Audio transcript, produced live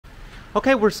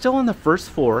Okay, we're still on the first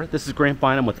floor. This is Grant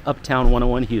Bynum with Uptown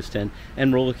 101 Houston,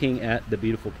 and we're looking at the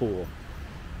beautiful pool.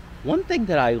 One thing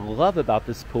that I love about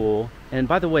this pool, and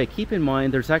by the way, keep in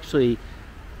mind there's actually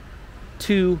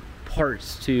two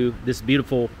parts to this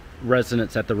beautiful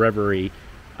residence at the Reverie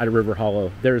at River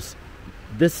Hollow. There's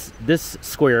this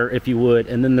square, if you would,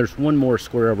 and then there's one more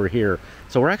square over here.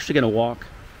 So we're actually going to walk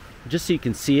just so you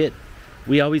can see it.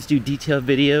 We always do detailed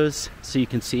videos so you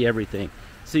can see everything.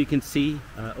 So you can see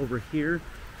over here,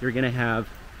 you're going to have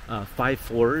 5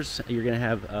 floors. You're going to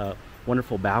have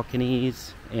wonderful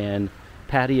balconies and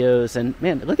patios. And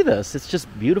man, look at this. It's just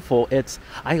beautiful.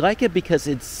 I like it because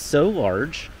it's so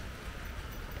large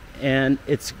and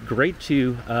it's great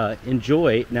to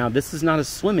enjoy. Now, this is not a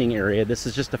swimming area. This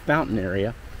is just a fountain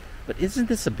area. But isn't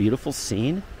this a beautiful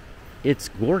scene? It's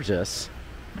gorgeous.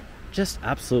 Just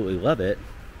absolutely love it.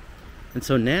 And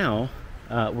so now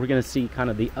we're going to see kind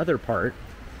of the other part.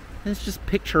 And it's just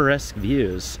picturesque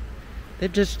views.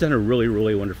 They've just done a really,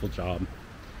 really wonderful job.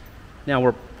 Now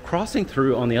we're crossing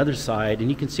through on the other side,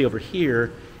 and you can see over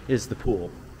here is the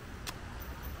pool.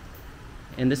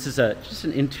 And this is just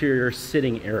an interior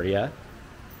sitting area.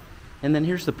 And then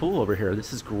here's the pool over here.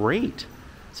 This is great.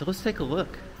 So let's take a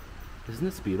look. Isn't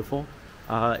this beautiful?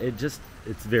 It's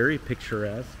very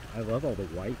picturesque. I love all the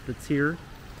white that's here.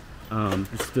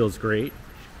 This feels great.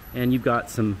 And you've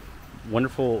got some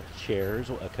wonderful chairs,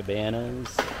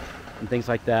 cabanas, and things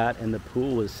like that. And the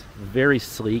pool is very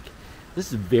sleek.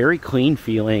 This is very clean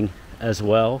feeling as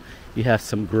well. You have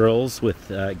some grills with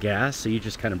gas, so you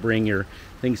just kind of bring your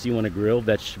things you want to grill,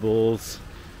 vegetables,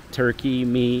 turkey,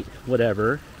 meat,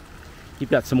 whatever. You've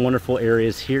got some wonderful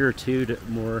areas here too,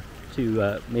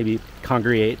 to maybe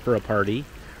congregate for a party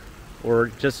or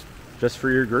just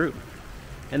for your group.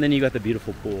 And then you got the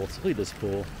beautiful pool. So look at this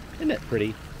pool. Isn't it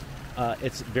pretty?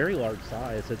 It's very large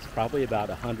size. It's probably about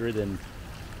 100 and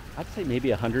I'd say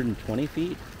maybe 120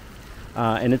 feet.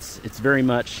 And it's very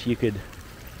much, you could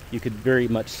very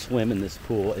much swim in this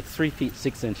pool. It's 3 feet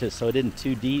 6 inches, so it isn't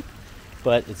too deep,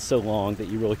 but it's so long that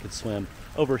you really could swim.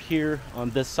 Over here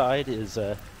on this side is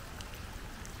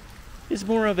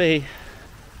more of a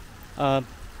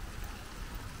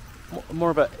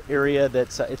area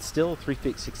that's it's still 3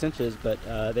 feet 6 inches, but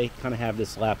they kind of have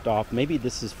this lapped off. Maybe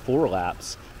this is 4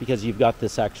 laps because you've got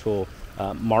this actual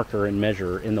marker and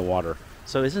measure in the water.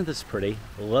 So isn't this pretty?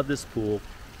 I love this pool.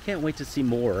 Can't wait to see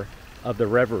more of the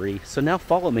Reverie. So now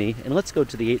follow me and let's go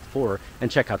to the 8th floor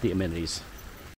and check out the amenities.